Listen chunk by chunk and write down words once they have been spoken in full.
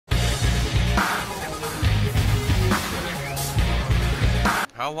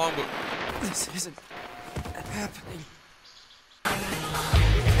How long will... This isn't happening.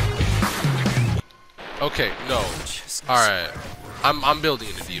 Okay, no. Alright. I'm building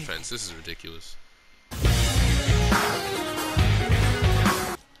into defense. This is ridiculous.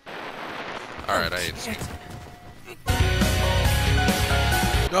 Alright, I hate this game.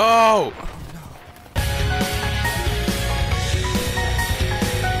 No!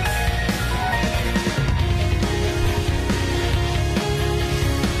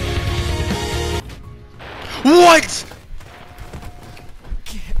 What?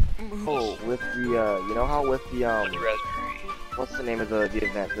 Oh, with the, you know how with the, what's the name of the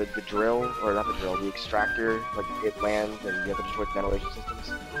event? The drill, or not the drill, the extractor, like it lands and you have to destroy the ventilation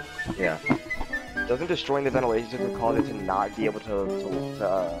systems? Yeah. Doesn't destroying the ventilation system cause it to not be able to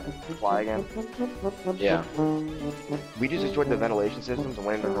fly again? Yeah. We just destroyed the ventilation systems and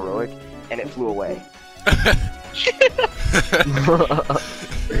went into heroic, and it flew away.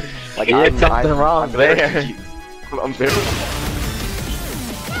 Like, you did something wrong there. I'm very...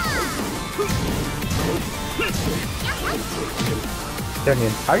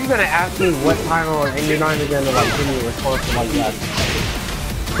 How are you gonna ask me what time or and you're not even gonna like give me a response like that?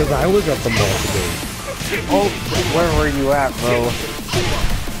 Because I was at the mall today. Oh, where were you at, bro?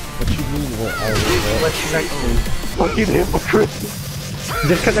 What you mean where I was at? Fucking hypocrite.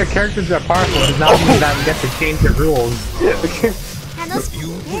 Just because our characters are powerful does not mean that we get to change the rules.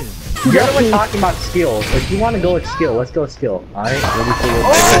 You're the one talking about skills. If you want to go with skill, let's go with skill. Alright? Oh,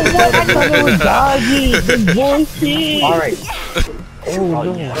 what? I thought it was doggy! The bullshit! Alright. Oh, no.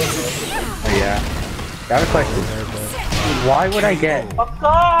 Oh, yeah. I have a question. Why would I get...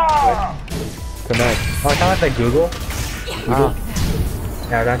 Connect. Oh, it's not like Google? Google?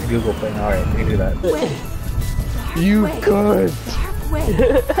 Yeah, that's Google thing. Alright, we can do that. You could!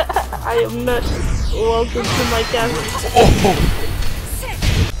 I am not welcome to my castle.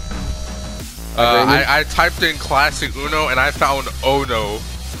 I typed in classic Uno and I found Oh no.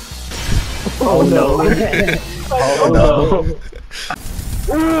 Oh no. Oh no.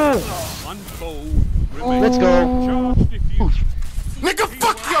 Let's go. Nigga,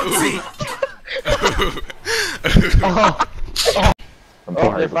 fuck your team!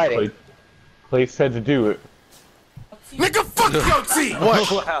 Oh, they're fighting. Clay said to do it. Nigga, fuck your team! What?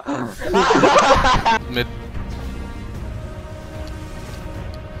 Mid.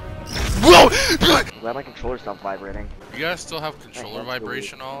 Whoa! Let my controller stop vibrating. You guys still have controller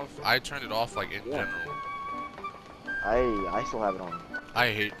vibration off? I turned it off like in general. I still have it on.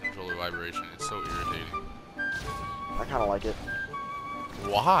 I hate controller vibration. It's so irritating. I kind of like it.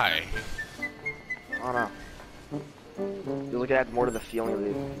 Why? I don't know. Feels like it adds more to the feeling of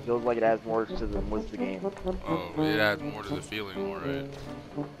it. Feels like it adds more to the game. Oh, it adds more to the feeling, alright.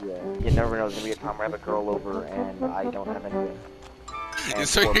 Yeah. You never know. There's gonna be a time where I have a girl over and I don't have anything. And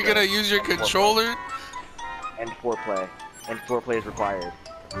so you're gonna use your controller? And foreplay. And foreplay is required.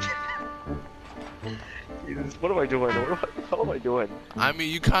 What am I doing? What am I doing? I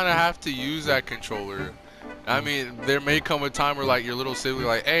mean, you kind of have to use that controller. I mean, there may come a time where like your little sibling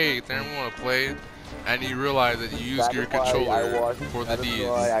like, hey, Theron, we want to play, and you realize that you use your controller for the Ds.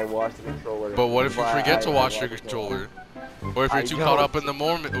 I watched the controller. But what if you forget to watch your controller? Or if you're too caught up in the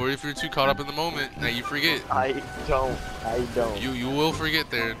moment, and you forget. I don't. You will forget,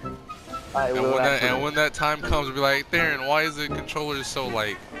 Theron. I will. And when that time comes, you'll be like, Theron, why is the controller so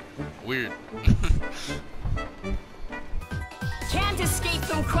like weird? Can't escape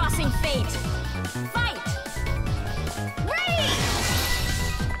from crossing fate. Fight! Rage!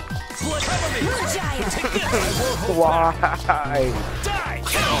 Giant! Why? Die!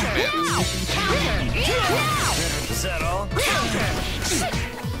 Is that all?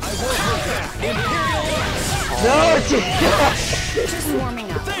 No! Just warming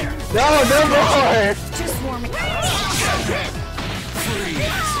up. No, no more! Just warming up.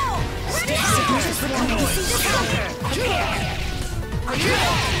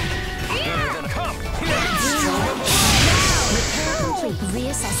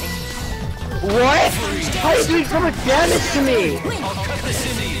 Reassessing. What? How are you doing so much damage to me?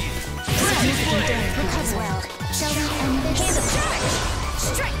 Well, Sheldon, ambition.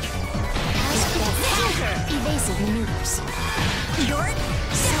 Strike. Evasive maneuvers. You're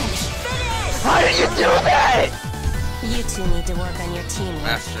selfish. How did you do that? You two need to work on your teamwork.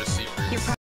 Master Secret.